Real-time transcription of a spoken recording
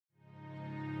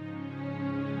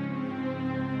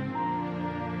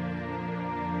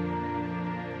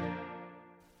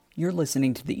You're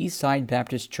listening to the Eastside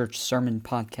Baptist Church Sermon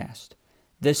Podcast.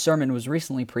 This sermon was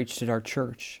recently preached at our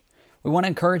church. We want to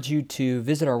encourage you to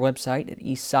visit our website at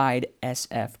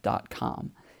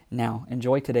eastsidesf.com. Now,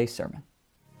 enjoy today's sermon.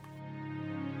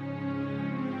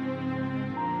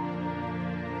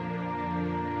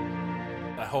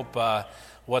 I hope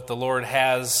what the Lord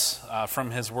has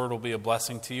from His Word will be a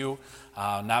blessing to you,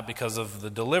 not because of the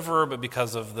deliverer, but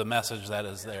because of the message that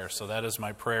is there. So that is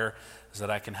my prayer, is that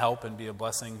I can help and be a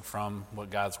blessing from what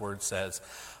God's Word says.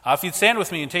 If you'd stand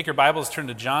with me and take your Bibles, turn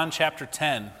to John chapter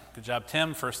 10. Good job,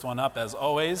 Tim. First one up, as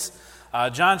always.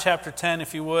 John chapter 10,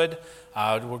 if you would.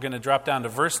 We're going to drop down to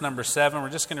verse number 7. We're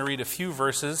just going to read a few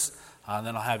verses, and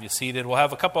then I'll have you seated. We'll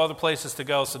have a couple other places to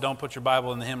go, so don't put your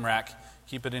Bible in the hymn rack.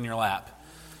 Keep it in your lap.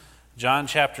 John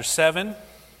chapter 7,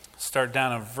 start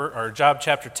down John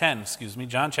chapter 10,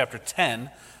 John chapter 10,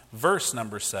 verse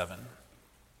number 7.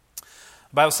 The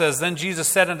Bible says, "Then Jesus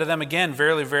said unto them again,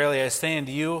 Verily, verily, I say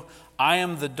unto you, I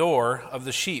am the door of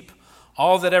the sheep.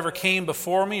 All that ever came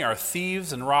before me are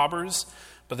thieves and robbers,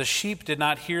 but the sheep did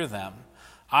not hear them.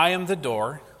 I am the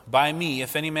door. By me,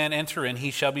 if any man enter in,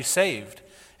 he shall be saved,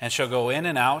 and shall go in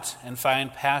and out and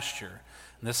find pasture."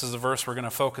 And this is the verse we're going to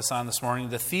focus on this morning.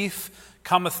 "The thief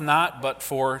cometh not but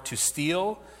for to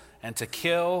steal and to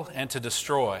kill and to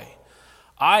destroy.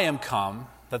 I am come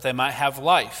that they might have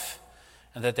life,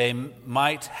 and that they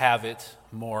might have it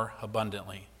more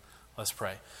abundantly." Let's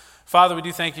pray. Father, we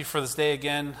do thank you for this day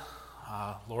again.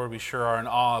 Lord, we sure are in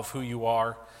awe of who you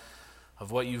are, of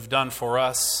what you've done for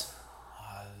us.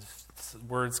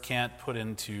 Words can't put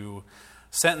into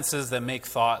sentences that make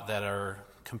thought that are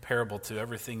comparable to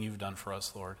everything you've done for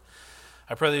us, Lord.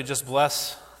 I pray that you just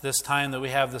bless this time that we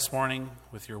have this morning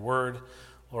with your word.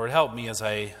 Lord, help me as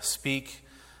I speak.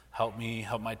 Help me,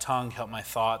 help my tongue, help my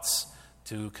thoughts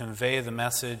to convey the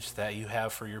message that you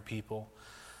have for your people.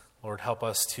 Lord, help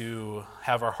us to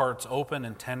have our hearts open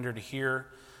and tender to hear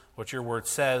what your word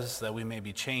says, that we may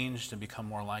be changed and become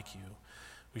more like you.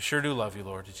 We sure do love you,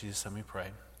 Lord. In Jesus' name we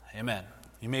pray. Amen.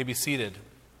 You may be seated.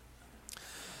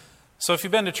 So if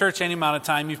you've been to church any amount of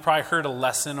time, you've probably heard a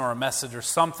lesson or a message or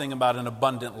something about an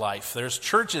abundant life. There's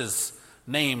churches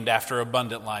named after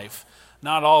abundant life.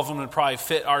 Not all of them would probably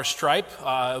fit our stripe,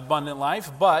 abundant life,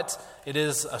 but it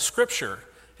is a scripture.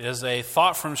 It is a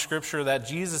thought from Scripture that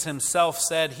Jesus himself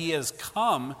said he has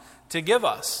come to give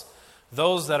us.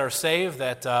 Those that are saved,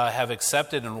 that have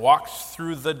accepted and walked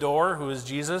through the door, who is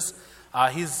Jesus,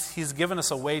 he's given us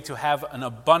a way to have an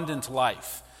abundant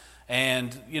life.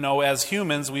 And, as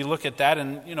humans, we look at that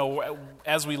and,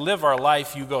 as we live our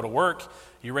life, you go to work,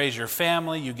 you raise your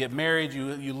family, you get married,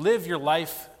 you live your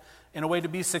life in a way to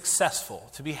be successful,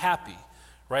 to be happy,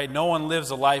 right? No one lives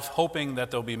a life hoping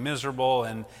that they'll be miserable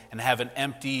and have an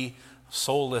empty,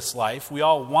 soulless life. We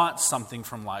all want something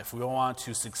from life. We all want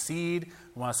to succeed.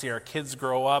 We want to see our kids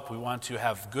grow up. We want to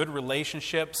have good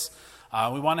relationships.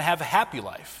 We want to have a happy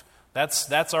life.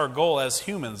 That's our goal as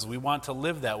humans. We want to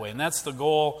live that way. And that's the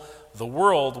goal the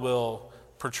world will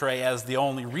portray as the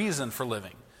only reason for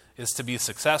living, is to be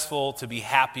successful, to be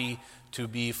happy, to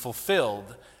be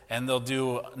fulfilled. And they'll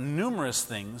do numerous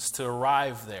things to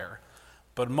arrive there.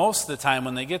 But most of the time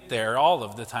when they get there, all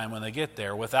of the time when they get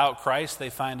there, without Christ, they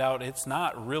find out it's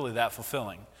not really that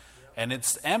fulfilling. And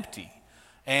it's empty.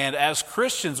 And as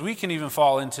Christians, we can even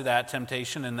fall into that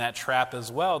temptation and that trap as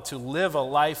well, to live a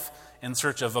life in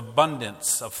search of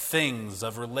abundance, of things,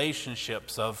 of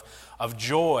relationships, of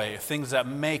joy, things that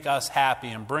make us happy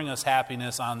and bring us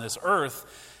happiness on this earth,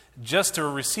 just to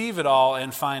receive it all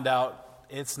and find out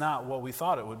it's not what we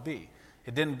thought it would be.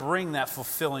 It didn't bring that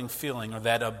fulfilling feeling or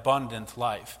that abundant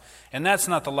life. And that's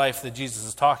not the life that Jesus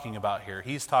is talking about here.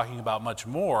 He's talking about much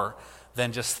more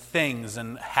than just things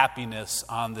and happiness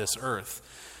on this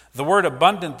earth. The word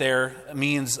abundant there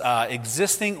means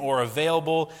existing or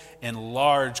available in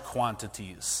large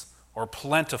quantities or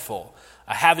plentiful,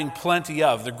 having plenty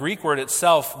of. The Greek word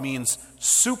itself means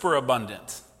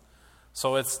superabundant.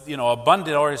 So it's,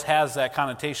 abundant always has that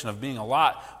connotation of being a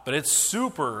lot, but it's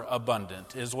super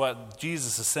abundant is what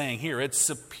Jesus is saying here. It's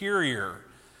superior.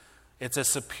 It's a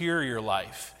superior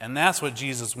life. And that's what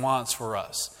Jesus wants for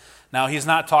us. Now, he's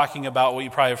not talking about what you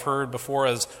probably have heard before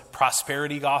as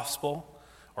prosperity gospel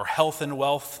or health and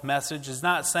wealth message. He's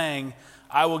not saying,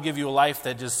 I will give you a life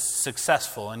that is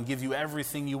successful and give you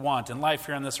everything you want. And life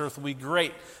here on this earth will be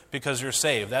great because you're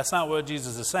saved. That's not what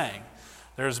Jesus is saying.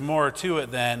 There's more to it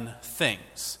than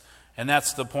things. And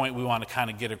that's the point we want to kind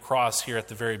of get across here at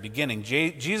the very beginning.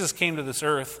 Jesus came to this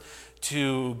earth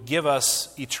to give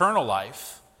us eternal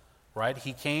life, right?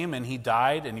 He came and he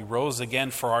died and he rose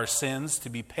again for our sins to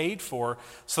be paid for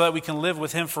so that we can live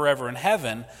with him forever in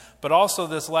heaven. But also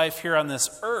this life here on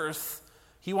this earth,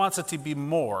 he wants it to be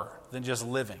more than just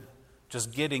living,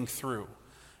 just getting through.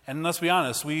 And let's be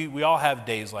honest, we all have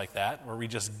days like that where we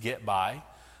just get by.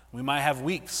 We might have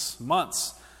weeks,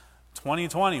 months,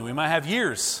 2020, we might have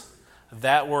years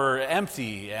that were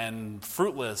empty and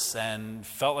fruitless and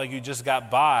felt like you just got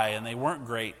by and they weren't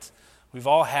great. We've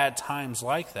all had times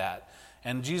like that.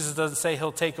 And Jesus doesn't say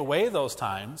he'll take away those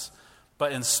times,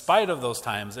 but in spite of those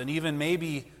times, and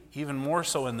maybe even more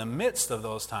so in the midst of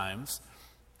those times,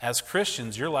 as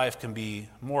Christians, your life can be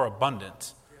more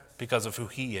abundant because of who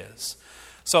he is.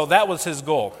 So that was his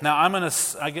goal. Now,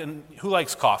 who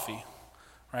likes coffee?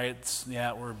 Right?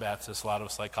 We're Baptists. A lot of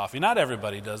us like coffee. Not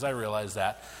everybody does. I realize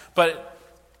that. But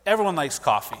everyone likes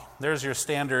coffee. There's your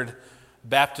standard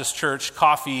Baptist church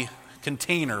coffee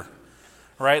container,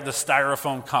 right? The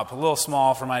styrofoam cup. A little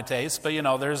small for my taste, but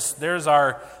there's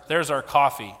our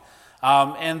coffee.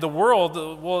 And the world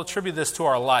will attribute this to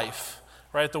our life,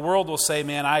 right? The world will say,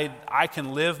 man, I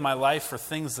can live my life for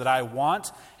things that I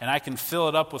want, and I can fill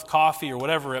it up with coffee or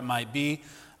whatever it might be,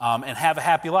 and have a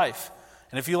happy life.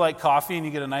 And if you like coffee and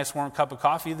you get a nice warm cup of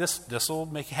coffee, this will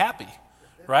make you happy,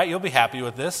 right? You'll be happy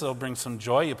with this. It'll bring some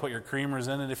joy. You put your creamers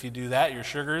in it if you do that, your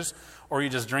sugars, or you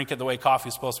just drink it the way coffee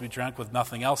is supposed to be drunk with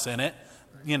nothing else in it.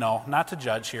 Not to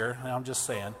judge here. I'm just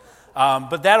saying.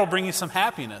 But that'll bring you some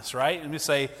happiness, right? And you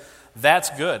say, that's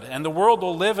good. And the world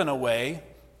will live in a way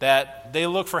that they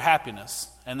look for happiness,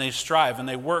 and they strive, and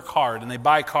they work hard, and they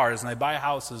buy cars, and they buy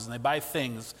houses, and they buy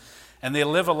things, and they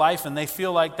live a life, and they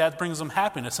feel like that brings them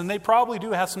happiness, and they probably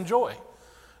do have some joy.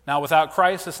 Now, without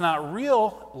Christ, it's not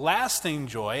real, lasting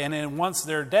joy, and then once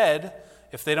they're dead,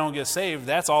 if they don't get saved,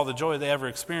 that's all the joy they ever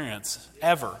experience,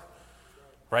 ever.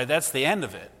 Right? That's the end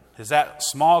of it, is that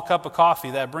small cup of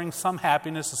coffee that brings some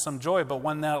happiness and some joy, but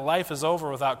when that life is over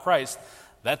without Christ,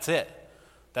 that's it.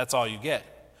 That's all you get.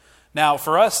 Now,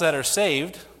 for us that are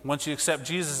saved, once you accept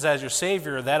Jesus as your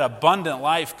Savior, that abundant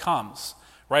life comes.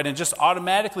 Right? And just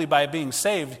automatically by being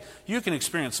saved, you can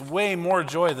experience way more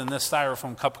joy than this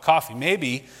styrofoam cup of coffee.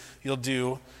 Maybe you'll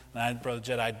do, Brother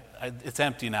Jed, it's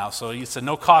empty now. So you said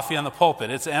no coffee on the pulpit.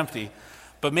 It's empty.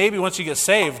 But maybe once you get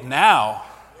saved, now,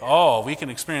 we can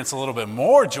experience a little bit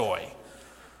more joy,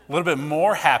 a little bit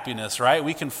more happiness, right?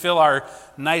 We can fill our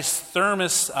nice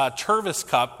thermos Tervis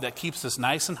cup that keeps us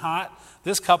nice and hot.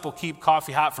 This cup will keep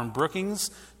coffee hot from Brookings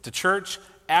to church.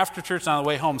 After church on the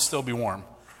way home, still be warm.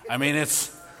 I mean,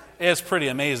 it's pretty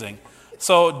amazing.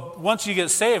 So once you get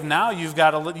saved, now you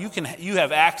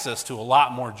have access to a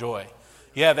lot more joy.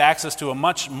 You have access to a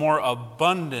much more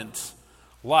abundant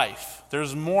life.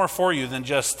 There's more for you than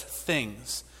just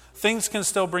things. Things can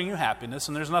still bring you happiness,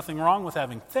 and there's nothing wrong with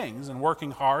having things and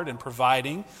working hard and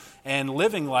providing and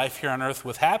living life here on earth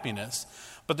with happiness.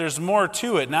 But there's more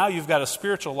to it. Now you've got a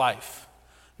spiritual life.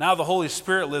 Now the Holy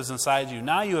Spirit lives inside you.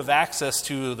 Now you have access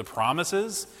to the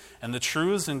promises and the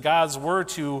truths in God's Word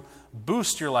to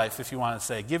boost your life, if you want to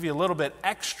say, give you a little bit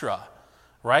extra,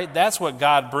 right? That's what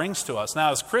God brings to us.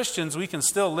 Now, as Christians, we can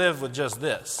still live with just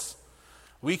this.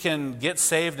 We can get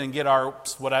saved and get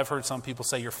what I've heard some people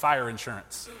say, your fire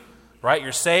insurance, right?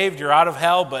 You're saved, you're out of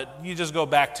hell, but you just go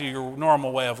back to your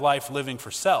normal way of life, living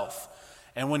for self.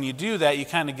 And when you do that, you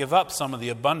kind of give up some of the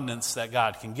abundance that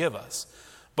God can give us.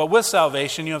 But with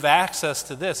salvation, you have access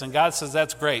to this, and God says,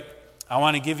 that's great. I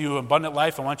want to give you abundant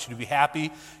life. I want you to be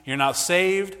happy. You're now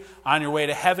saved. On your way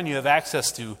to heaven, you have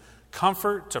access to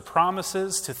comfort, to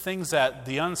promises, to things that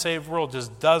the unsaved world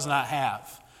just does not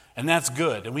have. And that's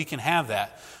good, and we can have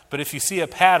that. But if you see a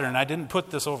pattern, I didn't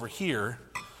put this over here.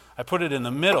 I put it in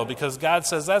the middle because God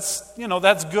says, that's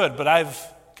good, but I've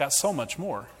got so much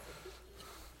more.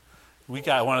 We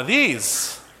got one of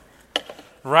these,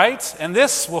 right? And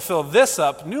this will fill this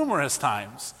up numerous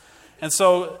times. And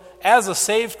so, as a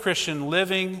saved Christian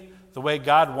living the way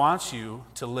God wants you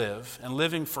to live and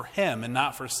living for Him and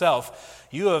not for self,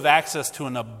 you have access to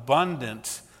an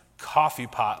abundant coffee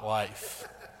pot life.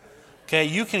 Okay,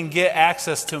 you can get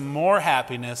access to more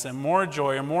happiness and more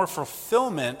joy and more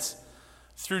fulfillment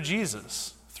through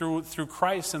Jesus, through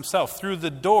Christ Himself, through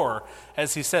the door,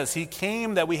 as He says. He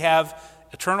came that we have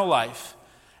eternal life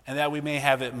and that we may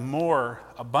have it more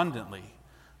abundantly.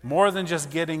 More than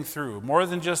just getting through, more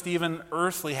than just even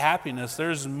earthly happiness.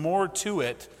 There's more to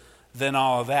it than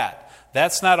all of that.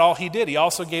 That's not all He did. He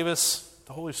also gave us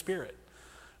the Holy Spirit.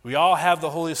 We all have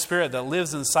the Holy Spirit that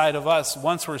lives inside of us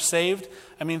once we're saved.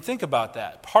 I mean, think about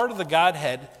that. Part of the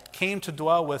Godhead came to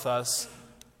dwell with us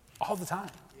all the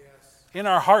time. Yes. In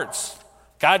our hearts.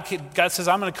 God says,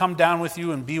 I'm going to come down with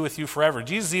you and be with you forever.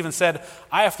 Jesus even said,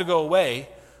 I have to go away,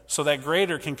 so that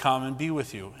greater can come and be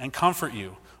with you and comfort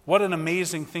you. What an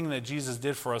amazing thing that Jesus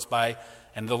did for us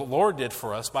and the Lord did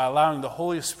for us by allowing the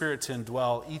Holy Spirit to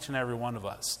indwell each and every one of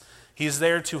us. He's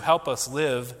there to help us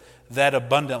live that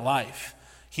abundant life.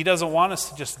 He doesn't want us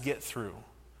to just get through.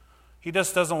 He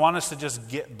just doesn't want us to just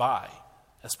get by,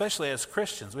 especially as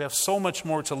Christians. We have so much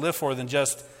more to live for than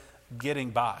just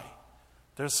getting by.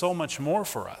 There's so much more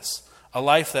for us. A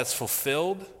life that's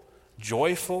fulfilled,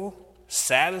 joyful,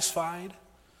 satisfied.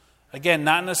 Again,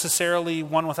 not necessarily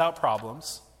one without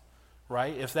problems,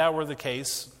 right? If that were the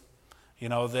case,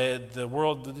 the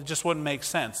world, it just wouldn't make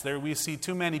sense. We see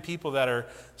too many people that are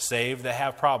saved that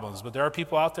have problems. But there are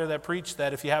people out there that preach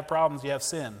that if you have problems, you have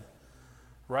sin,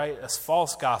 right? A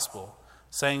false gospel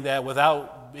saying that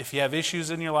if you have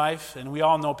issues in your life, and we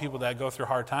all know people that go through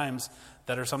hard times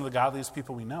that are some of the godliest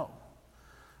people we know.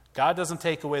 God doesn't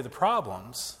take away the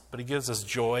problems, but He gives us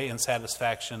joy and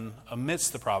satisfaction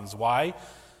amidst the problems. Why?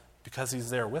 Because He's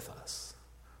there with us.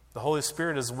 The Holy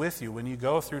Spirit is with you when you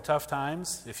go through tough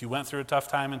times. If you went through a tough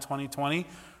time in 2020,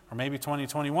 or maybe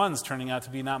 2021 is turning out to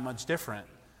be not much different,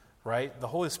 right? The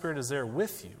Holy Spirit is there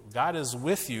with you. God is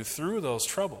with you through those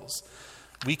troubles.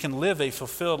 We can live a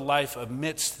fulfilled life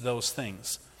amidst those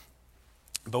things.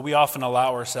 But we often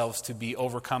allow ourselves to be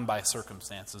overcome by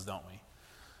circumstances, don't we?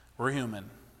 We're human,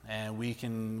 and we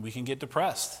can get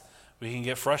depressed. We can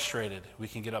get frustrated. We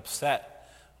can get upset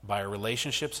by our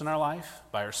relationships in our life,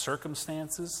 by our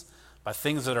circumstances, by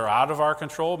things that are out of our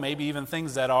control, maybe even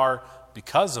things that are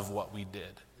because of what we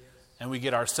did. And we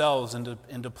get ourselves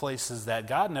into places that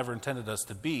God never intended us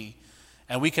to be,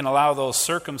 and we can allow those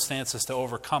circumstances to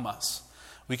overcome us.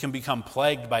 We can become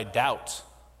plagued by doubt,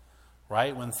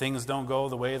 right? When things don't go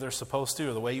the way they're supposed to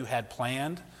or the way you had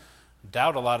planned,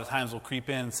 doubt a lot of times will creep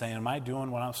in and say, am I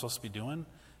doing what I'm supposed to be doing?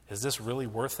 Is this really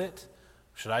worth it?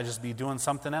 Should I just be doing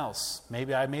something else?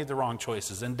 Maybe I made the wrong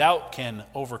choices. And doubt can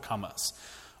overcome us.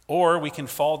 Or we can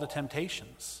fall to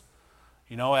temptations.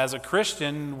 As a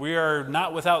Christian, we are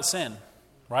not without sin,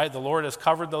 right? The Lord has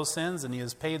covered those sins and He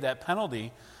has paid that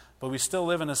penalty, but we still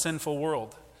live in a sinful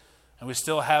world. And we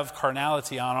still have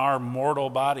carnality on our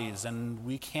mortal bodies, and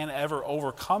we can't ever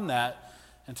overcome that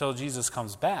until Jesus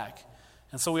comes back.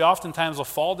 And so we oftentimes will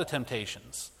fall to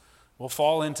temptations. We'll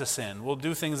fall into sin. We'll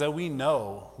do things that we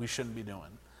know we shouldn't be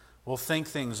doing. We'll think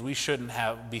things we shouldn't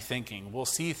be thinking. We'll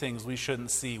see things we shouldn't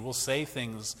see. We'll say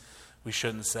things we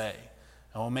shouldn't say.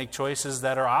 And we'll make choices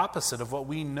that are opposite of what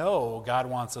we know God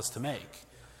wants us to make.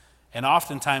 And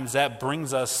oftentimes that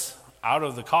brings us out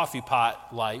of the coffee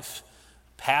pot life,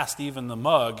 past even the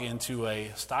mug, into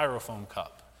a styrofoam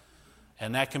cup.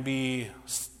 And that can be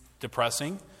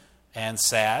depressing and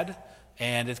sad,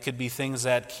 and it could be things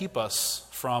that keep us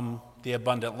from the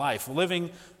abundant life,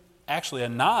 living actually a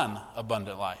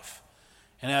non-abundant life.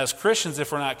 And as Christians,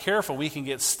 if we're not careful, we can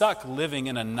get stuck living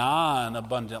in a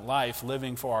non-abundant life,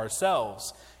 living for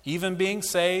ourselves, even being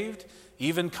saved,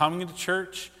 even coming to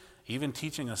church, even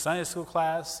teaching a Sunday school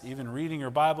class, even reading your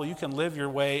Bible. You can live your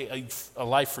way, a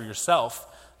life for yourself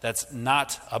that's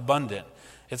not abundant.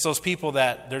 It's those people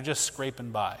that they're just scraping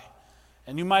by.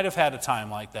 And you might have had a time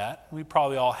like that. We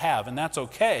probably all have, and that's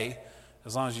okay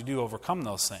as long as you do overcome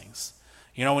those things.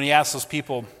 When you ask those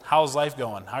people, how's life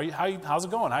going? How's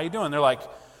it going? How are you doing? They're like,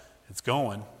 it's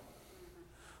going.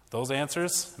 Those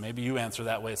answers, maybe you answer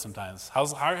that way sometimes. How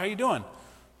are you doing?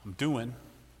 I'm doing.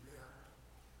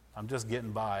 I'm just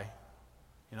getting by.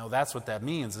 That's what that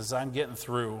means, is I'm getting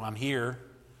through. I'm here.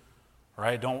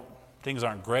 Right? Things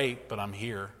aren't great, but I'm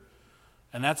here.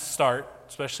 And that's a start,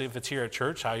 especially if it's here at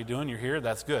church. How are you doing? You're here?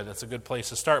 That's good. That's a good place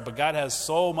to start. But God has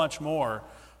so much more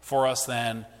for us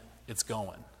than it's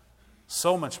going.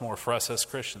 So much more for us as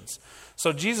Christians.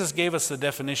 So Jesus gave us the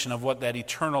definition of what that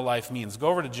eternal life means. Go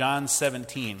over to John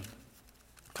 17,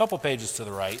 a couple pages to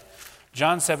the right.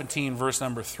 John 17, verse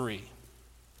number 3.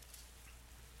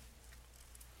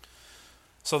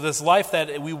 So this life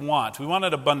that we want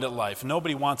an abundant life.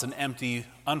 Nobody wants an empty,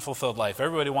 unfulfilled life.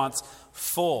 Everybody wants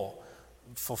full,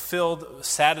 fulfilled,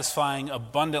 satisfying,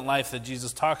 abundant life that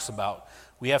Jesus talks about.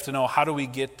 We have to know, how do we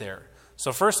get there?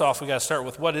 So first off, we got to start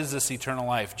with, what is this eternal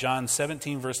life? John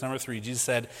 17, verse number 3, Jesus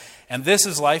said, "And this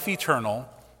is life eternal,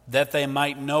 that they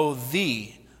might know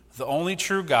thee, the only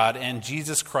true God, and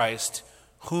Jesus Christ,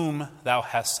 whom thou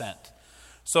hast sent."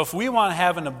 So if we want to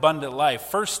have an abundant life,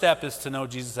 first step is to know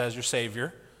Jesus as your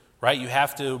Savior, right? You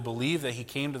have to believe that He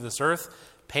came to this earth,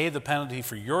 paid the penalty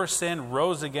for your sin,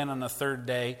 rose again on the third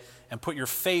day, and put your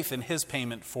faith in His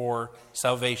payment for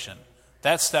salvation.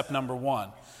 That's step number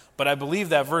one. But I believe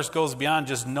that verse goes beyond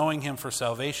just knowing Him for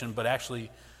salvation, but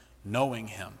actually knowing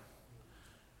Him.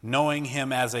 Knowing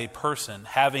Him as a person,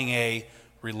 having a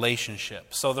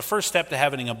relationship. So the first step to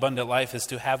having an abundant life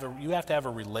is you have to have a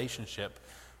relationship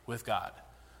with God.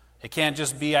 It can't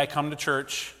just be I come to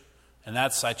church and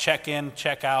that's I check in,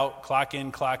 check out, clock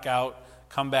in, clock out,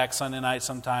 come back Sunday night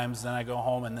sometimes, then I go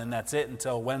home and then that's it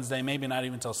until Wednesday, maybe not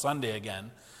even until Sunday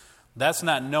again. That's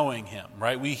not knowing him,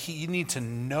 right? You need to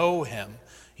know him.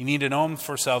 You need to know him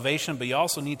for salvation, but you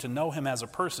also need to know him as a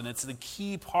person. It's the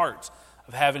key part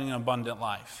of having an abundant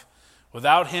life.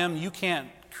 Without him, you can't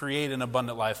create an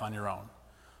abundant life on your own.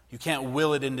 You can't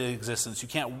will it into existence. You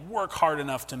can't work hard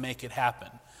enough to make it happen.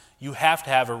 You have to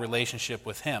have a relationship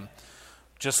with him.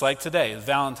 Just like today,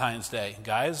 Valentine's Day.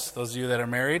 Guys, those of you that are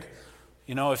married,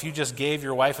 if you just gave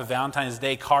your wife a Valentine's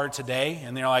Day card today,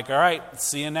 and they're like, all right,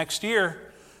 see you next year.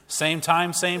 Same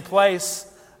time, same place.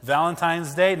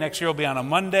 Valentine's Day. Next year will be on a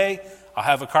Monday. I'll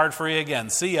have a card for you again.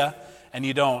 See ya. And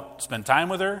you don't spend time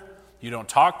with her. You don't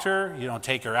talk to her. You don't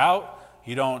take her out.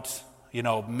 You don't,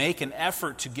 make an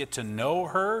effort to get to know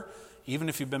her. Even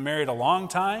if you've been married a long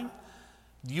time,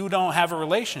 you don't have a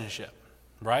relationship,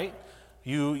 right?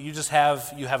 You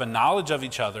have a knowledge of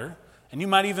each other, and you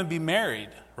might even be married,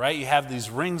 right? You have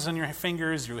these rings on your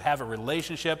fingers. You have a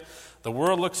relationship. The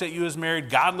world looks at you as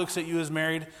married. God looks at you as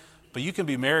married. But you can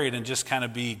be married and just kind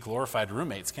of be glorified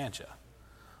roommates, can't you?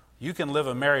 You can live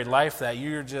a married life that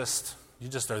you just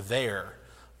are there,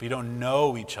 but you don't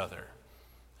know each other.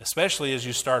 Especially as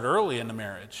you start early in the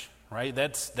marriage, right?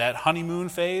 That's that honeymoon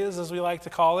phase, as we like to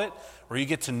call it, where you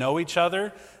get to know each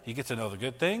other. You get to know the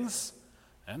good things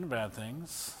and the bad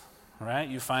things, right?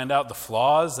 You find out the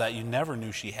flaws that you never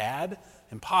knew she had.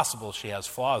 Impossible she has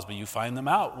flaws, but you find them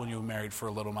out when you're married for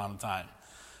a little amount of time.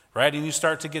 Right? And you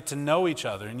start to get to know each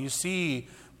other, and you see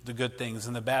the good things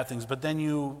and the bad things, but then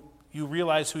you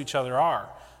realize who each other are.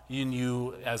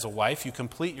 You, as a wife, you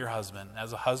complete your husband.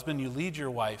 As a husband, you lead your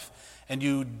wife, and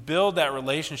you build that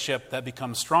relationship that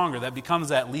becomes stronger, that becomes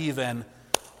that leave and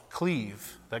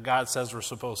cleave that God says we're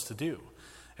supposed to do.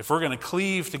 If we're going to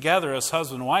cleave together as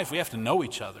husband and wife, we have to know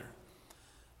each other.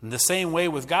 In the same way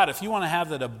with God, if you want to have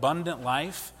that abundant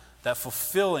life, that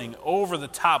fulfilling, over the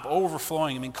top,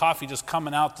 overflowing, coffee just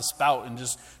coming out the spout and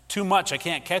just too much, I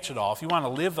can't catch it all. If you want to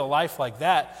live the life like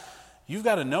that, you've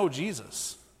got to know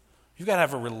Jesus. You've got to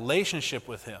have a relationship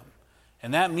with him.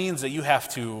 And that means that you have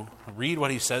to read what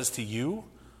he says to you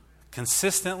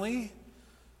consistently,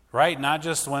 right? Not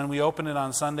just when we open it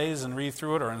on Sundays and read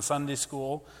through it, or in Sunday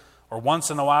school, or once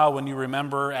in a while when you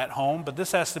remember at home. But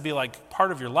this has to be like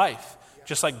part of your life,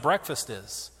 just like breakfast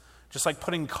is. Just like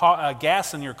putting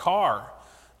gas in your car,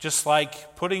 just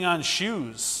like putting on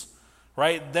shoes,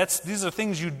 right? These are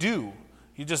things you do.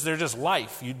 They're just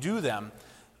life. You do them.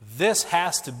 This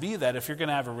has to be that if you're going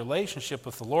to have a relationship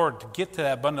with the Lord to get to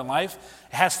that abundant life,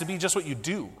 it has to be just what you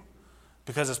do,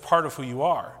 because it's part of who you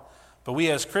are. But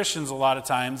we as Christians a lot of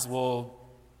times will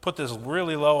put this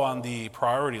really low on the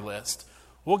priority list.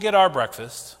 We'll get our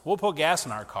breakfast. We'll put gas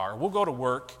in our car. We'll go to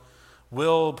work.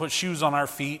 We'll put shoes on our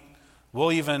feet.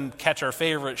 We'll even catch our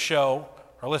favorite show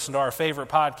or listen to our favorite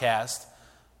podcast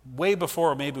way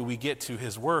before maybe we get to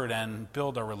his word and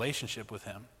build our relationship with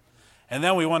him. And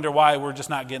then we wonder why we're just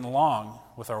not getting along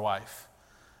with our wife.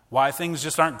 Why things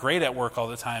just aren't great at work all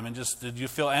the time, and just you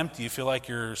feel empty. You feel like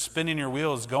you're spinning your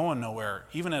wheels going nowhere,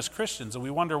 even as Christians. And we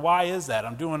wonder, why is that?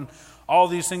 I'm doing all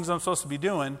these things I'm supposed to be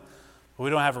doing, but we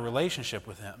don't have a relationship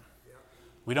with him.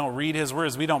 We don't read his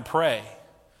words. We don't pray.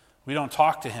 We don't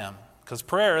talk to him. Because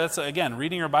prayer, that's, again,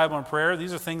 reading your Bible and prayer,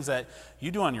 these are things that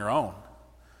you do on your own.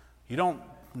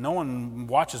 No one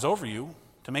watches over you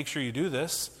to make sure you do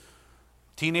this.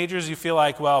 Teenagers, you feel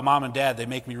like, well, mom and dad, they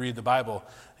make me read the Bible.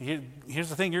 Here's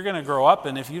the thing, you're going to grow up,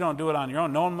 and if you don't do it on your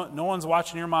own, no one's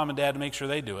watching your mom and dad to make sure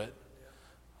they do it.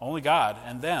 Only God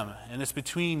and them. And it's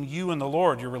between you and the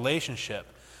Lord, your relationship.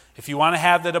 If you want to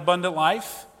have that abundant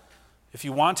life, if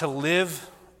you want to live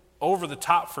over the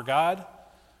top for God,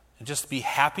 and just be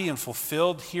happy and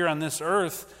fulfilled here on this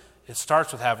earth, it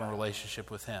starts with having a relationship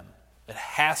with him. It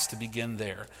has to begin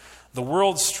there. The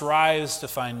world strives to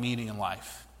find meaning in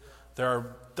life. There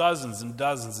are dozens and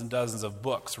dozens and dozens of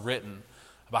books written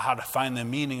about how to find the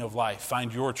meaning of life,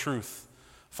 find your truth,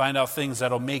 find out things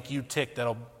that'll make you tick,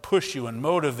 that'll push you and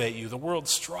motivate you. The world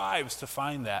strives to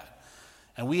find that.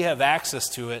 And we have access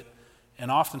to it, and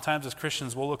oftentimes as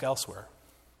Christians we'll look elsewhere.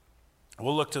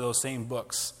 We'll look to those same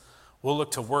books. We'll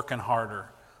look to working harder.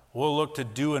 We'll look to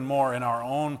doing more in our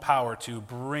own power to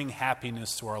bring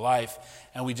happiness to our life.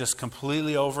 And we just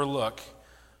completely overlook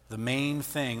the main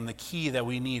thing, the key that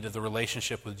we need of the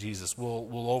relationship with Jesus.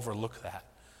 We'll overlook that.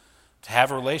 To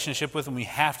have a relationship with him, we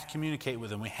have to communicate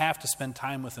with him. We have to spend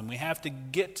time with him. We have to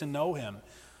get to know him.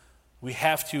 We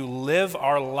have to live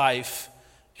our life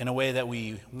in a way that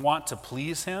we want to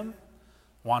please him,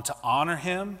 want to honor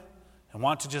him, and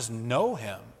want to just know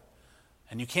him.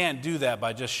 And you can't do that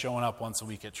by just showing up once a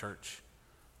week at church.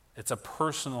 It's a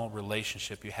personal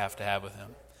relationship you have to have with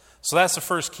him. So that's the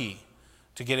first key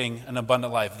to getting an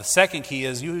abundant life. The second key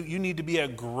is you need to be a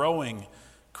growing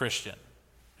Christian.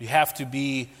 You have to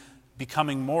be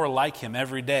becoming more like him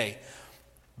every day.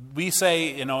 We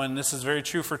say, and this is very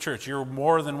true for church, you're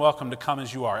more than welcome to come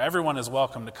as you are. Everyone is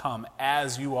welcome to come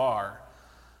as you are.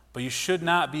 But you should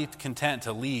not be content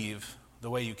to leave the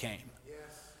way you came. Yes.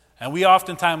 And we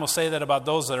oftentimes will say that about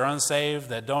those that are unsaved,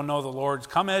 that don't know the Lord.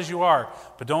 Come as you are,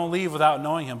 but don't leave without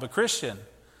knowing him. But Christian,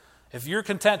 if you're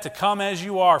content to come as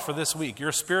you are for this week,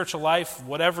 your spiritual life,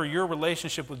 whatever your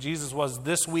relationship with Jesus was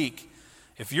this week,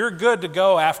 if you're good to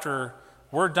go after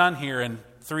we're done here in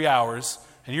 3 hours,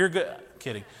 and you're good,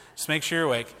 kidding, just make sure you're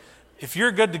awake. If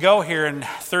you're good to go here in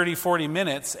 30, 40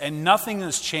 minutes and nothing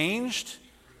has changed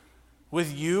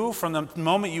with you from the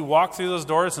moment you walked through those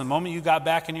doors and the moment you got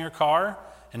back in your car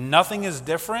and nothing is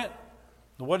different,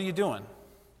 what are you doing?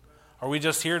 Are we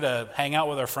just here to hang out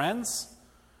with our friends?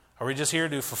 Are we just here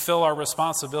to fulfill our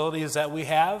responsibilities that we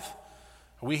have?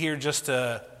 Are we here just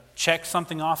to check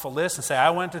something off a list and say, I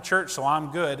went to church, so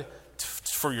I'm good?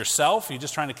 For yourself? Are you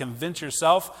just trying to convince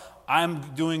yourself,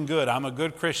 I'm doing good, I'm a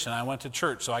good Christian, I went to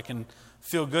church, so I can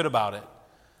feel good about it?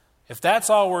 If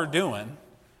that's all we're doing,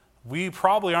 we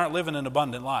probably aren't living an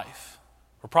abundant life.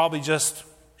 We're probably just,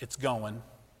 it's going.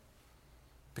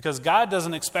 Because God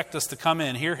doesn't expect us to come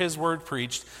in, hear his word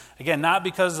preached, again, not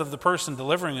because of the person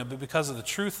delivering it, but because of the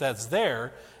truth that's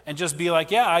there, and just be like,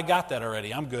 yeah, I got that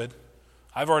already, I'm good.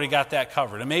 I've already got that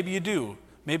covered. And maybe you do.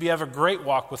 Maybe you have a great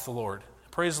walk with the Lord.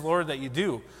 Praise the Lord that you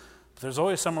do. But there's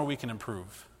always somewhere we can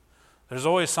improve. There's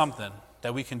always something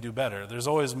that we can do better. There's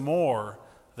always more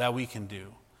that we can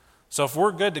do. So if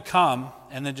we're good to come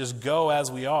and then just go as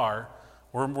we are,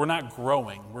 we're not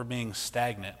growing. We're being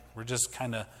stagnant. We're just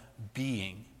kind of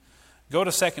being. Go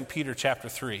to 2 Peter chapter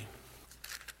 3.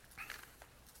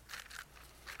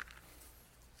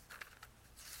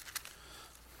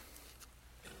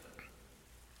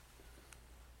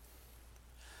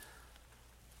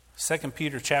 Second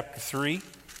Peter chapter 3,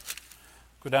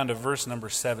 go down to verse number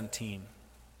 17.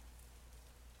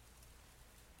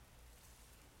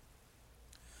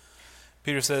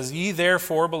 Peter says, Ye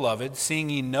therefore, beloved,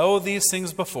 seeing ye know these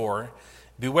things before,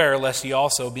 beware lest ye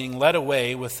also, being led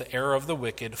away with the error of the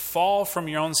wicked, fall from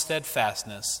your own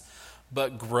steadfastness,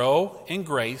 but grow in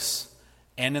grace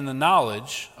and in the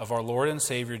knowledge of our Lord and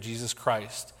Savior Jesus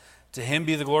Christ. To him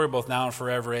be the glory both now and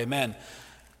forever. Amen.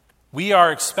 We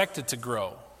are expected to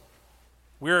grow.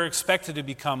 We are expected to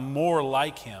become more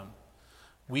like him.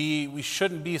 We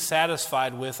shouldn't be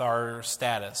satisfied with our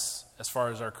status as far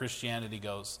as our Christianity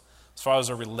goes, as far as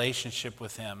our relationship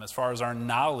with him, as far as our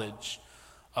knowledge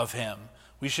of him.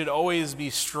 We should always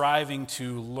be striving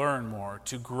to learn more,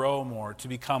 to grow more, to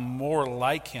become more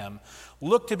like him.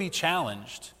 Look to be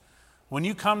challenged. When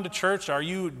you come to church,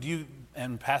 do you,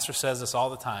 and Pastor says this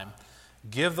all the time,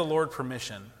 give the Lord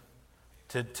permission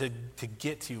to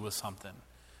get to you with something.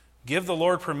 Give the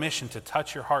Lord permission to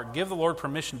touch your heart. Give the Lord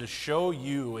permission to show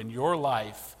you in your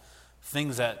life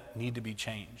things that need to be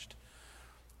changed.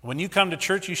 When you come to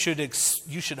church, you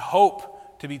should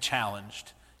hope to be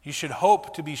challenged. You should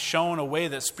hope to be shown a way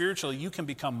that spiritually you can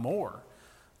become more,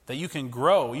 that you can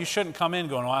grow. You shouldn't come in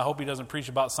going, I hope he doesn't preach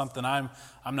about something I'm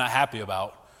not happy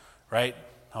about, right?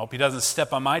 I hope he doesn't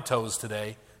step on my toes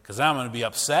today because I'm going to be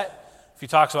upset. If he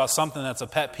talks about something that's a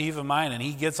pet peeve of mine and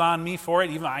he gets on me for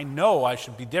it, even I know I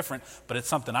should be different, but it's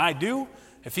something I do.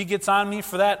 If he gets on me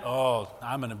for that,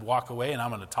 I'm going to walk away and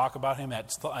I'm going to talk about him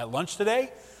at lunch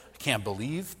today. I can't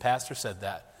believe Pastor said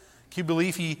that. Can you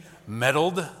believe he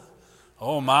meddled?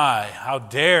 Oh my, how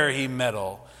dare he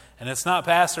meddle? And it's not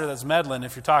Pastor that's meddling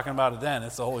if you're talking about it then.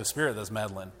 It's the Holy Spirit that's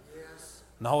meddling. Yes.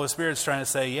 And the Holy Spirit's trying to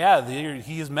say,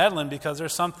 he's meddling because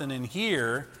there's something in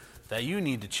here that you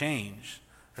need to change.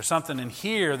 There's something in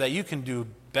here that you can do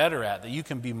better at, that you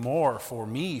can be more for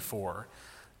me for.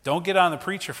 Don't get on the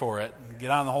preacher for it.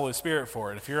 Get on the Holy Spirit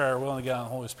for it. If you're willing to get on the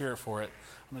Holy Spirit for it,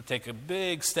 I'm going to take a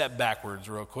big step backwards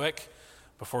real quick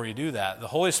before you do that. The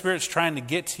Holy Spirit's trying to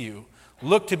get to you.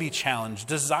 Look to be challenged.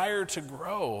 Desire to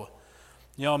grow.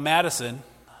 Madison,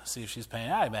 see if she's paying.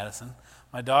 Hi, Madison.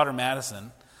 My daughter,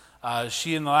 Madison,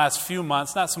 she in the last few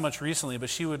months, not so much recently, but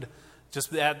she would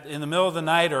just in the middle of the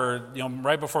night or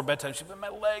right before bedtime, she'd be, my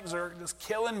legs are just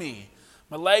killing me.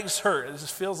 My legs hurt. It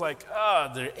just feels like,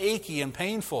 they're achy and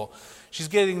painful. She's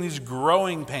getting these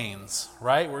growing pains,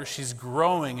 right? Where she's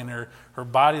growing and her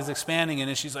body's expanding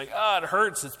and she's like, it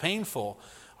hurts, it's painful.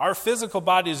 Our physical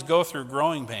bodies go through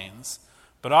growing pains.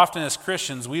 But often as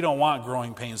Christians, we don't want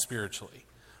growing pains spiritually.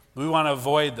 We want to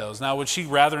avoid those. Now, would she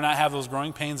rather not have those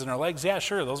growing pains in her legs? Yeah,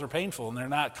 sure, those are painful and they're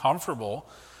not comfortable,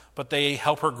 but they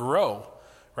help her grow,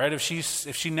 right? If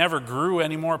she never grew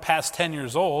anymore past 10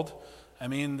 years old, I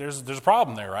mean, there's a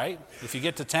problem there, right? If you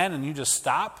get to 10 and you just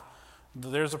stop,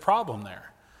 there's a problem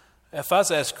there. If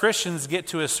us as Christians get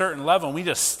to a certain level and we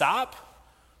just stop,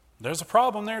 there's a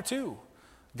problem there too.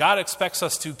 God expects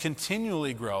us to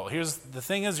continually grow. Here's the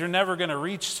thing is, you're never going to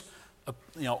reach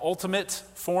ultimate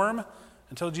form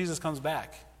until Jesus comes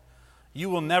back. You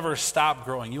will never stop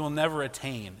growing. You will never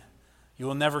attain. You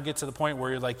will never get to the point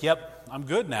where you're like, yep, I'm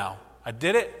good now. I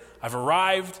did it. I've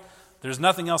arrived. There's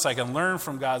nothing else I can learn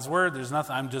from God's word. There's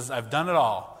nothing. I've done it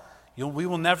all. We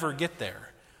will never get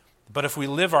there. But if we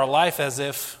live our life as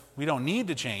if we don't need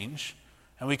to change,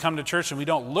 and we come to church and we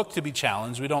don't look to be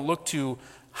challenged, we don't look to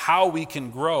how we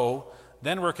can grow,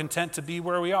 then we're content to be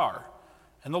where we are.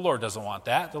 And the Lord doesn't want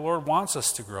that. The Lord wants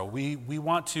us to grow. We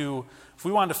want to, if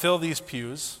we want to fill these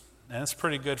pews, and it's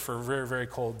pretty good for a very, very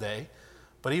cold day,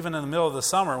 but even in the middle of the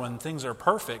summer when things are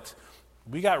perfect,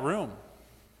 we got room.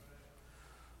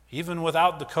 Even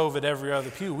without the COVID every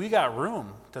other pew, we got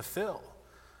room to fill.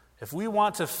 If we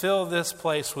want to fill this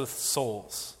place with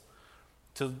souls,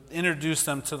 to introduce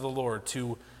them to the Lord,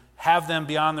 to have them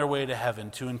be on their way to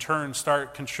heaven, to in turn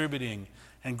start contributing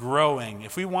and growing.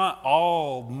 If we want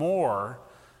all more,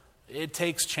 it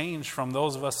takes change from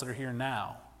those of us that are here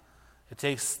now. It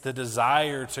takes the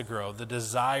desire to grow, the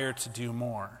desire to do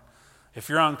more. If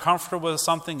you're uncomfortable with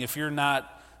something, if you're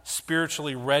not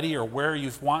spiritually ready or where you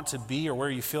want to be or where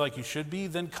you feel like you should be,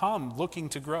 then come looking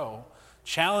to grow.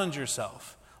 Challenge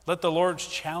yourself. Let the Lord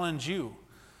challenge you.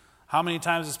 How many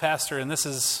times has Pastor, and this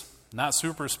is not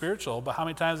super spiritual, but how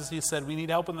many times has he said, we need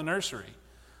help in the nursery?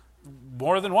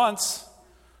 More than once.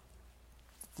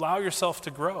 Allow yourself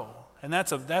to grow. And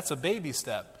that's a baby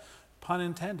step, pun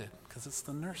intended, because it's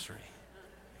the nursery.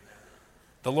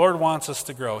 The Lord wants us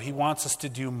to grow. He wants us to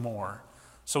do more.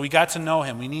 So we got to know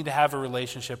him. We need to have a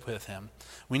relationship with him.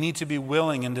 We need to be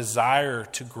willing and desire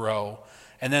to grow.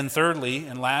 And then thirdly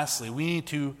and lastly, we need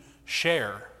to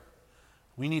share.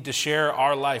 We need to share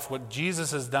our life, what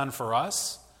Jesus has done for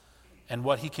us and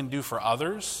what he can do for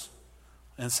others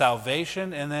in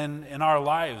salvation and then in our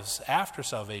lives after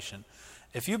salvation.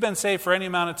 If you've been saved for any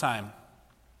amount of time,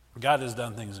 God has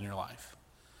done things in your life.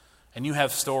 And you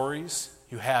have stories,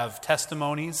 you have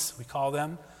testimonies, we call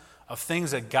them, of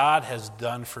things that God has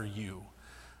done for you.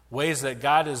 Ways that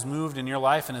God has moved in your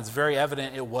life, and it's very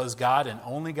evident it was God,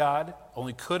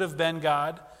 only could have been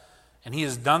God, and he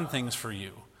has done things for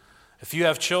you. If you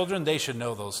have children, they should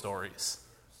know those stories.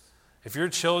 If your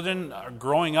children are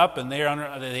growing up and they are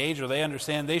at the age where they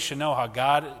understand, they should know how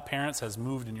God, parents, has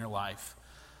moved in your life.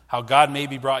 How God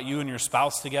maybe brought you and your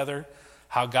spouse together.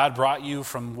 How God brought you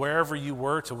from wherever you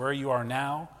were to where you are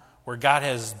now. Where God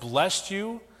has blessed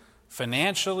you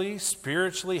financially,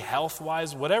 spiritually,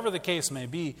 health-wise, whatever the case may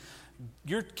be.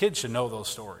 Your kids should know those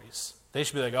stories. They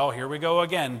should be like, oh, here we go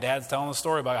again. Dad's telling a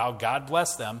story about how God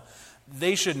blessed them.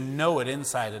 They should know it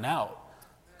inside and out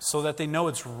so that they know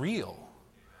it's real.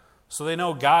 So they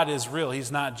know God is real.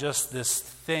 He's not just this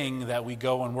thing that we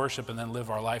go and worship and then live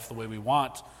our life the way we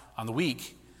want on the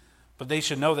week. But they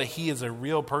should know that he is a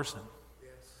real person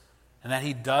and that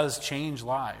he does change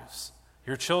lives.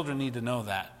 Your children need to know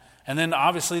that. And then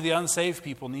obviously the unsaved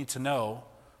people need to know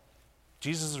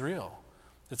Jesus is real.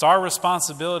 It's our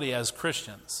responsibility as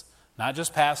Christians, not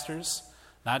just pastors,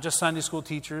 not just Sunday school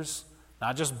teachers,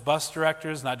 not just bus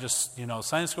directors, not just,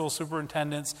 Sunday school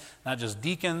superintendents, not just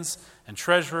deacons and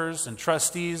treasurers and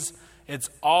trustees. It's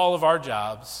all of our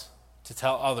jobs to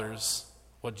tell others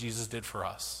what Jesus did for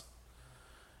us.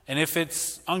 And if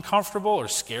it's uncomfortable or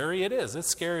scary, it is. It's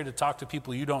scary to talk to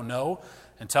people you don't know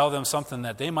and tell them something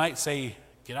that they might say,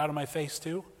 get out of my face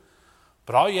too.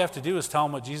 But all you have to do is tell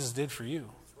them what Jesus did for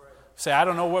you. Say, I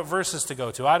don't know what verses to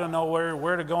go to. I don't know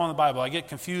where to go in the Bible. I get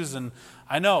confused and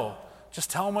I know. Just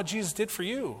tell them what Jesus did for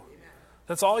you.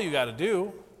 That's all you got to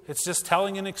do. It's just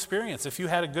telling an experience. If you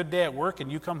had a good day at work and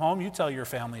you come home, you tell your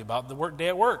family about the work day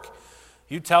at work.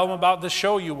 You tell them about the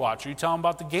show you watched. Or you tell them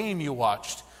about the game you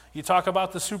watched. You talk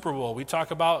about the Super Bowl. We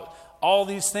talk about all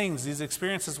these things, these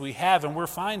experiences we have, and we're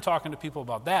fine talking to people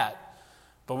about that.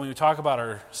 But when we talk about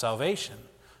our salvation,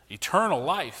 eternal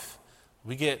life,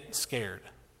 we get scared.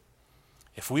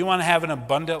 If we want to have an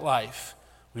abundant life,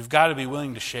 we've got to be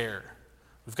willing to share.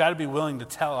 We've got to be willing to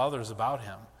tell others about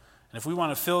him. And if we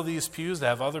want to fill these pews, to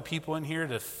have other people in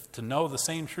here to know the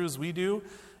same truths we do,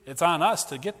 it's on us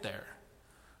to get there.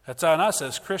 It's on us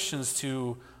as Christians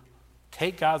to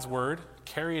take God's word,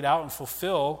 carry it out, and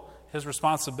fulfill his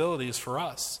responsibilities for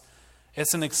us.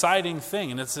 It's an exciting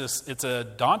thing, and it's a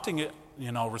daunting,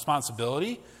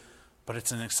 responsibility, but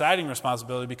it's an exciting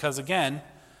responsibility because, again,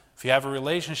 if you have a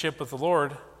relationship with the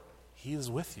Lord, He is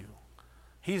with you.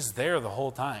 He's there the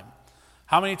whole time.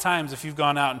 How many times, if you've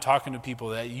gone out and talking to people,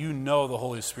 that you know the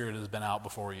Holy Spirit has been out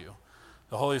before you?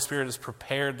 The Holy Spirit has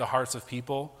prepared the hearts of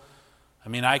people. I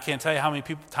mean, I can't tell you how many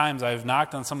times I've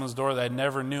knocked on someone's door that I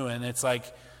never knew, and it's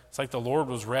like the Lord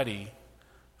was ready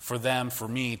for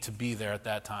me to be there at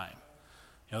that time.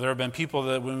 There have been people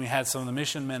that when we had some of the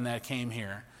mission men that came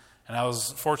here, and I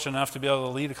was fortunate enough to be able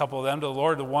to lead a couple of them to the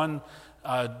Lord. The one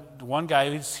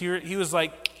guy, he was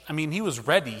like, he was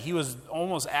ready. He was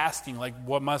almost asking, like,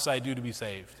 what must I do to be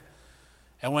saved?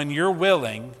 And when you're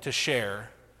willing to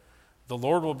share, the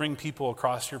Lord will bring people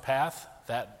across your path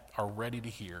that are ready to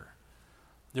hear.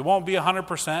 It won't be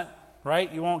 100%,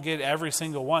 right? You won't get every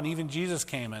single one. Even Jesus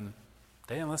came and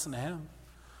they didn't listen to Him.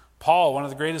 Paul, one of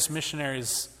the greatest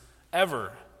missionaries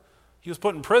ever, he was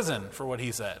put in prison for what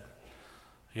he said.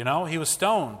 He was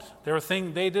stoned. There were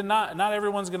things not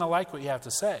everyone's going to like what you have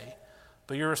to say.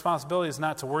 But your responsibility is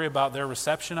not to worry about their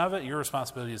reception of it. Your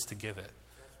responsibility is to give it.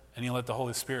 And you let the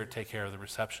Holy Spirit take care of the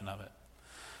reception of it.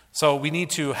 So we need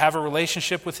to have a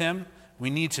relationship with Him. We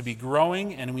need to be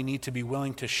growing, and we need to be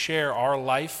willing to share our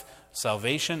life,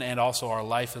 salvation, and also our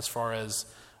life as far as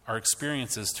our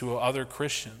experiences to other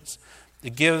Christians.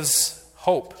 It gives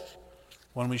hope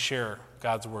when we share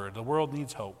God's Word. The world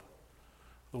needs hope.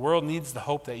 The world needs the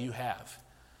hope that you have.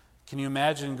 Can you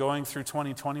imagine going through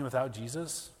 2020 without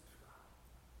Jesus?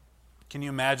 Can you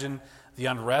imagine the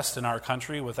unrest in our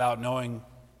country without knowing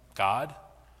God?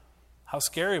 How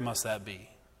scary must that be?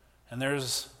 And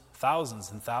there's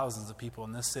thousands and thousands of people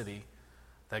in this city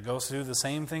that go through the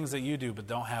same things that you do but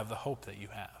don't have the hope that you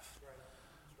have.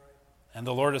 And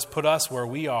the Lord has put us where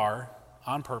we are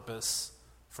on purpose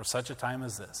for such a time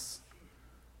as this,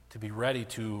 to be ready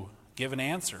to give an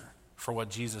answer for what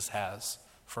Jesus has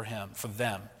for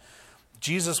them.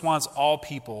 Jesus wants all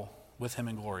people with Him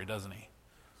in glory, doesn't He?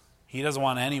 He doesn't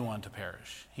want anyone to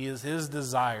perish. His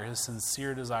desire, His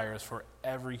sincere desire is for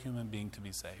every human being to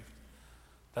be saved.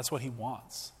 That's what He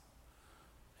wants.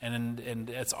 And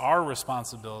it's our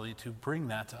responsibility to bring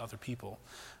that to other people.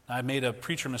 Now, I made a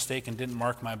preacher mistake and didn't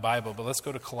mark my Bible, but let's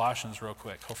go to Colossians real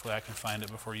quick. Hopefully I can find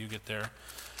it before you get there.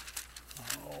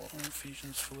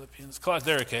 Ephesians, Philippians.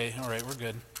 There, okay. All right, we're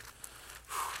good.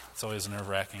 It's always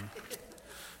nerve-wracking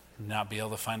not be able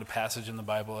to find a passage in the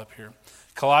Bible up here.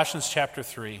 Colossians chapter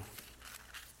 3.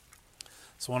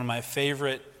 It's one of my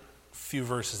favorite few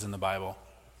verses in the Bible.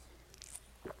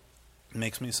 It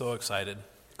makes me so excited.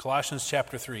 Colossians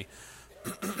chapter 3,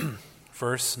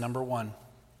 verse number 1.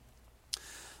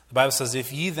 The Bible says,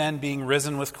 "If ye then, being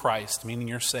risen with Christ," meaning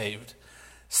you're saved,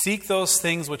 "seek those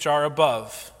things which are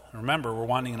above." Remember, we're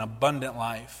wanting an abundant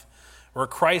life. "Where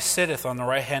Christ sitteth on the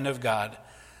right hand of God.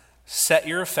 Set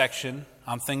your affection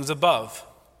on things above,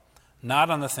 not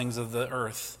on the things of the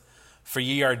earth. For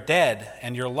ye are dead,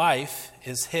 and your life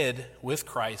is hid with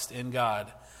Christ in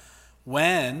God.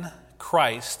 When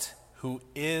Christ, who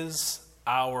is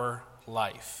our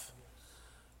life."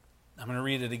 I'm going to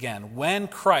read it again. "When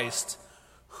Christ,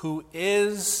 who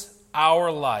is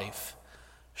our life,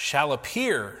 shall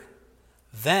appear,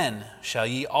 then shall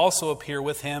ye also appear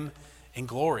with Him in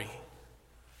glory."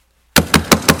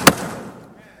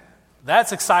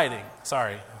 That's exciting.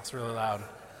 Sorry, it's really loud.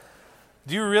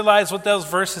 Do you realize what those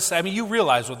verses say? You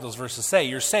realize what those verses say.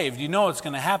 You're saved. You know it's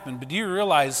going to happen. But do you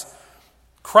realize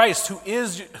Christ,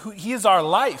 He is our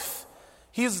life?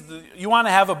 You want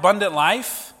to have abundant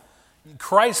life?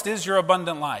 Christ is your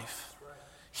abundant life.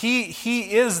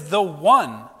 He is the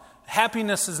one.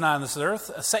 Happiness is not on this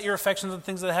earth. Set your affections on the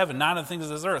things of heaven, not on the things of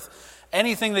this earth.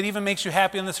 Anything that even makes you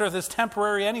happy on this earth is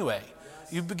temporary anyway.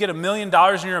 You get $1 million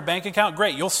in your bank account,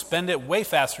 great. You'll spend it way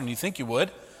faster than you think you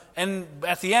would. And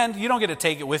at the end, you don't get to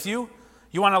take it with you.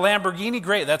 You want a Lamborghini?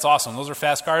 Great, that's awesome. Those are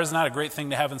fast cars. Not a great thing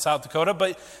to have in South Dakota,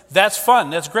 but that's fun.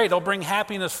 That's great. It'll bring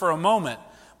happiness for a moment.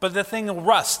 But the thing will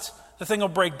rust. The thing will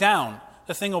break down.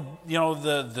 The thing will,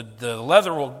 the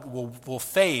leather will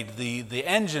fade. The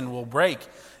engine will break.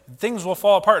 Things will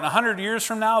fall apart. In 100 years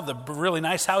from now, the really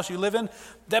nice house you live in,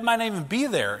 that might not even be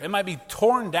there. It might be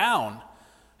torn down.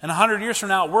 And 100 years from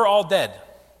now, we're all dead.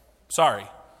 Sorry.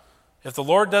 If the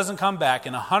Lord doesn't come back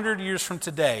in 100 years from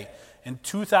today, in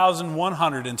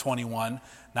 2121,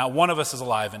 not one of us is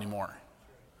alive anymore.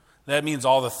 That means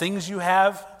all the things you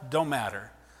have don't matter.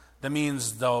 That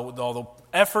means all the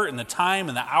effort and the time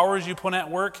and the hours you put at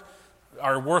work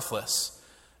are worthless.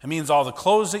 It means all the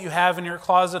clothes that you have in your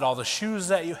closet, all the shoes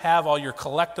that you have, all your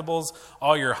collectibles,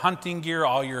 all your hunting gear,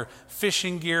 all your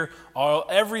fishing gear,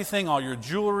 everything, all your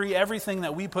jewelry, everything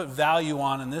that we put value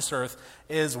on in this earth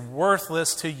is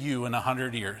worthless to you in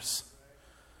 100 years.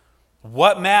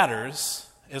 What matters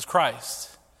is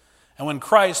Christ. And when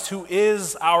Christ, who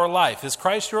is our life, is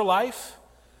Christ your life?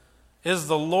 Is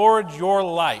the Lord your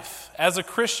life? As a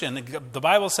Christian, the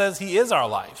Bible says He is our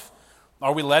life.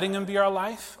 Are we letting Him be our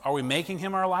life? Are we making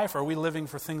Him our life? Or are we living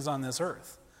for things on this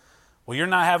earth? Well, you're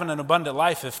not having an abundant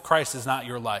life if Christ is not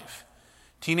your life.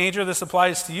 Teenager, this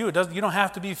applies to you. You don't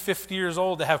have to be 50 years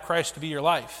old to have Christ to be your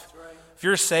life. Right. If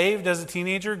you're saved as a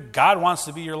teenager, God wants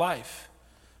to be your life.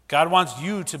 God wants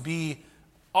you to be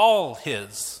all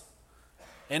His.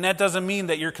 And that doesn't mean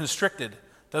that you're constricted.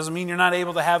 Doesn't mean you're not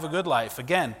able to have a good life.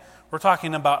 Again, we're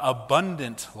talking about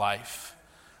abundant life.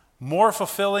 More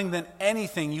fulfilling than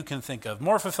anything you can think of.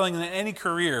 More fulfilling than any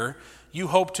career you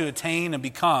hope to attain and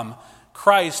become.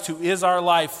 Christ, who is our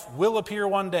life, will appear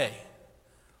one day.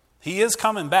 He is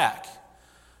coming back.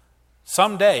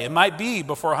 Someday. It might be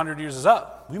before 100 years is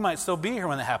up. We might still be here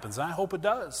when that happens, and I hope it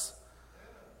does.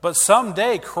 But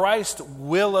someday Christ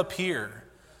will appear.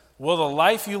 Will the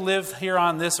life you live here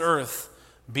on this earth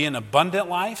be an abundant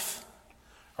life?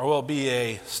 Or will it be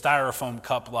a styrofoam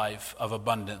cup life of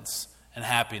abundance and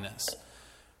happiness?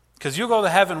 Because you'll go to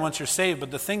heaven once you're saved,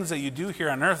 but the things that you do here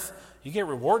on earth, you get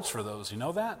rewards for those. You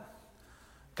know that?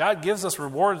 God gives us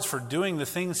rewards for doing the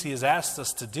things He has asked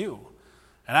us to do.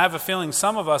 And I have a feeling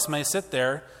some of us may sit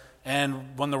there,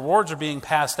 and when the rewards are being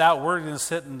passed out, we're going to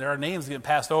sit and our names get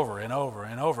passed over and over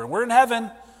and over. And we're in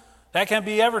heaven. That can't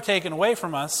be ever taken away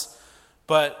from us.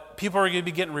 But people are going to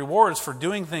be getting rewards for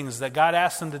doing things that God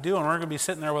asked them to do, and we're going to be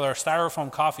sitting there with our styrofoam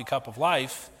coffee cup of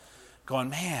life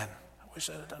going, man, I wish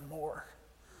I had done more.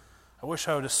 I wish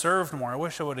I would have served more. I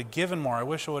wish I would have given more. I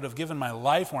wish I would have given my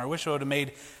life more. I wish I would have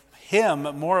made Him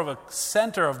more of a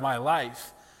center of my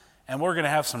life. And we're going to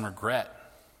have some regret.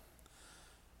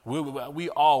 We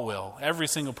all will. Every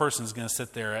single person is going to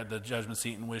sit there at the judgment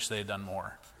seat and wish they had done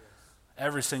more.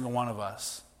 Every single one of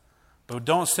us. But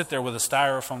don't sit there with a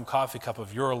styrofoam coffee cup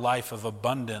of your life of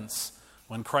abundance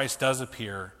when Christ does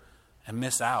appear and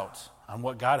miss out on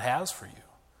what God has for you.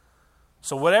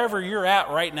 So whatever you're at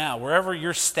right now, wherever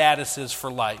your status is for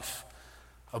life,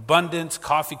 abundance,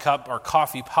 coffee cup, or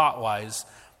coffee pot-wise,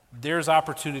 there's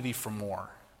opportunity for more.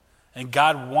 And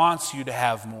God wants you to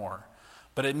have more.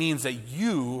 But it means that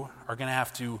you are going to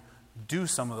have to do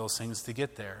some of those things to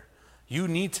get there. You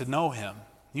need to know Him.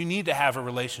 You need to have a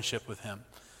relationship with Him.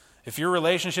 If your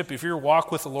relationship, if your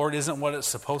walk with the Lord isn't what it's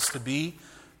supposed to be,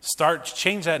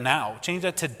 change that now. Change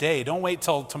that today. Don't wait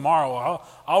till tomorrow.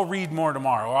 I'll read more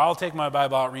tomorrow, or I'll take my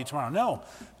Bible out and read tomorrow. No,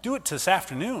 do it this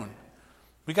afternoon.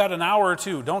 We got an hour or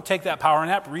two. Don't take that power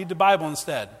nap. Read the Bible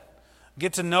instead.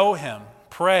 Get to know Him.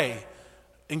 Pray.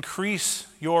 Increase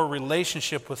your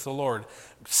relationship with the Lord.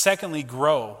 Secondly,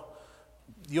 grow.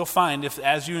 You'll find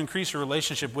as you increase your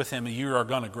relationship with Him, you are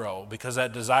going to grow because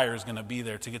that desire is going to be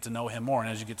there to get to know Him more. And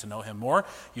as you get to know Him more,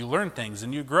 you learn things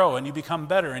and you grow and you become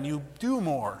better and you do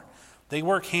more. They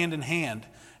work hand in hand.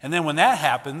 And then when that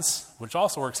happens, which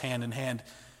also works hand in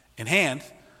hand,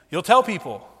 you'll tell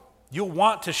people. You'll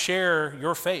want to share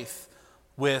your faith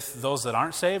with those that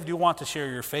aren't saved. You'll want to share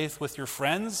your faith with your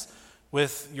friends,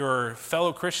 with your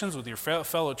fellow Christians, with your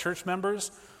fellow church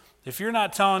members. If you're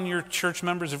not telling your church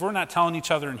members, if we're not telling each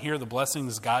other and hear the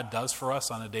blessings God does for us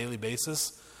on a daily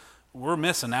basis, we're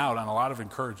missing out on a lot of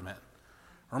encouragement.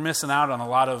 We're missing out on a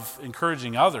lot of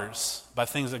encouraging others by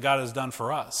things that God has done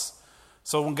for us.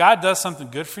 So when God does something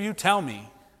good for you, tell me.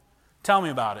 Tell me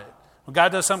about it. When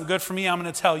God does something good for me, I'm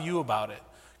going to tell you about it.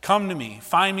 Come to me.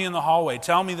 Find me in the hallway.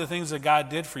 Tell me the things that God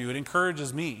did for you. It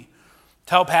encourages me.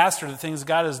 Tell Pastor the things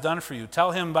God has done for you.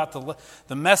 Tell him about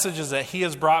the messages that he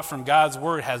has brought from God's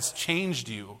Word has changed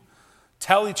you.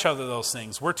 Tell each other those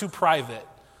things. We're too private,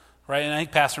 right? And I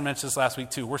think Pastor mentioned this last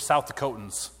week too. We're South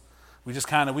Dakotans. We just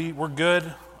we're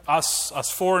good.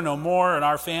 Us four, no more, and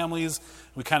our families.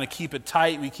 We kind of keep it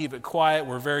tight. We keep it quiet.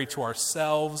 We're very to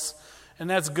ourselves. And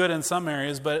that's good in some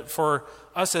areas. But for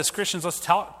us as Christians, let's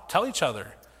tell each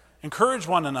other. Encourage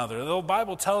one another. The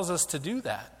Bible tells us to do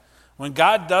that. When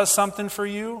God does something for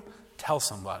you, tell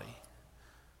somebody.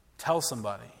 Tell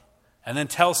somebody. And then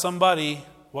tell somebody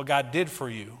what God did for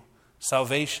you.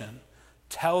 Salvation.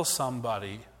 Tell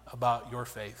somebody about your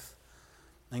faith.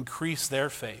 Increase their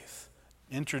faith.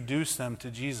 Introduce them to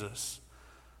Jesus.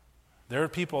 There are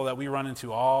people that we run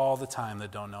into all the time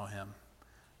that don't know Him.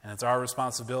 And it's our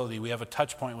responsibility. We have a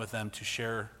touch point with them to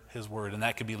share his word. And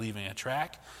that could be leaving a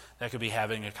tract. That could be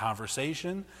having a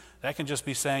conversation. That can just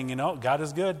be saying, God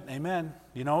is good. Amen.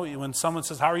 When someone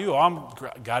says, how are you?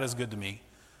 God is good to me.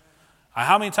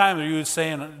 How many times are you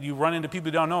saying, you run into people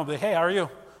you don't know, and be like, hey, how are you?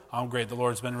 I'm great. The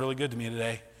Lord's been really good to me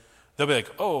today. They'll be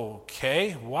like,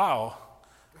 okay, wow.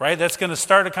 Right? That's going to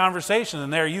start a conversation.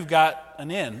 And there you've got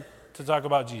an in to talk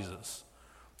about Jesus.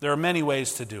 There are many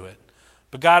ways to do it.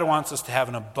 But God wants us to have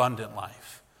an abundant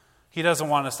life. He doesn't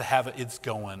want us to have an it's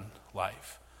going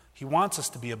life. He wants us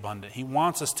to be abundant. He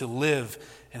wants us to live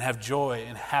and have joy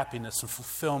and happiness and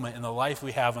fulfillment in the life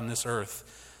we have on this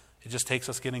earth. It just takes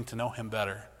us getting to know him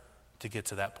better to get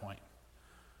to that point.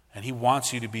 And he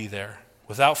wants you to be there.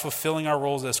 Without fulfilling our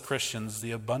roles as Christians,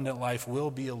 the abundant life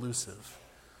will be elusive.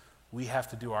 We have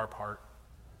to do our part.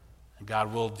 And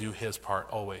God will do his part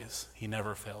always. He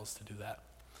never fails to do that.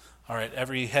 All right,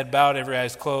 every head bowed, every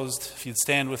eyes closed. If you'd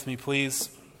stand with me, please.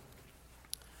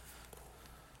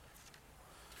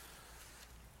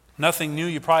 Nothing new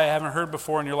you probably haven't heard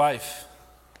before in your life.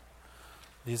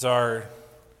 These are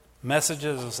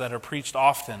messages that are preached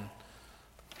often,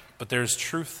 but there's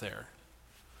truth there.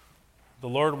 The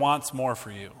Lord wants more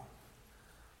for you.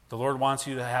 The Lord wants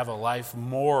you to have a life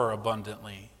more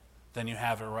abundantly than you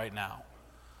have it right now.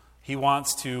 He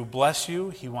wants to bless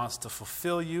you. He wants to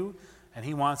fulfill you. And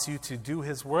he wants you to do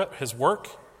his work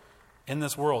in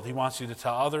this world. He wants you to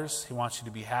tell others. He wants you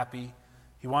to be happy.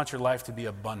 He wants your life to be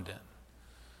abundant.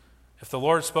 If the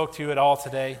Lord spoke to you at all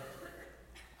today,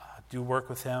 do work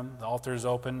with him. The altar is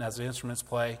open as the instruments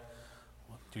play.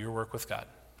 Do your work with God.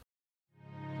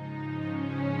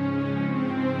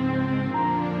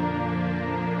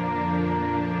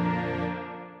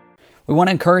 We want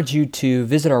to encourage you to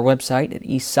visit our website at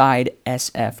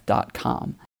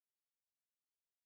eastsidesf.com.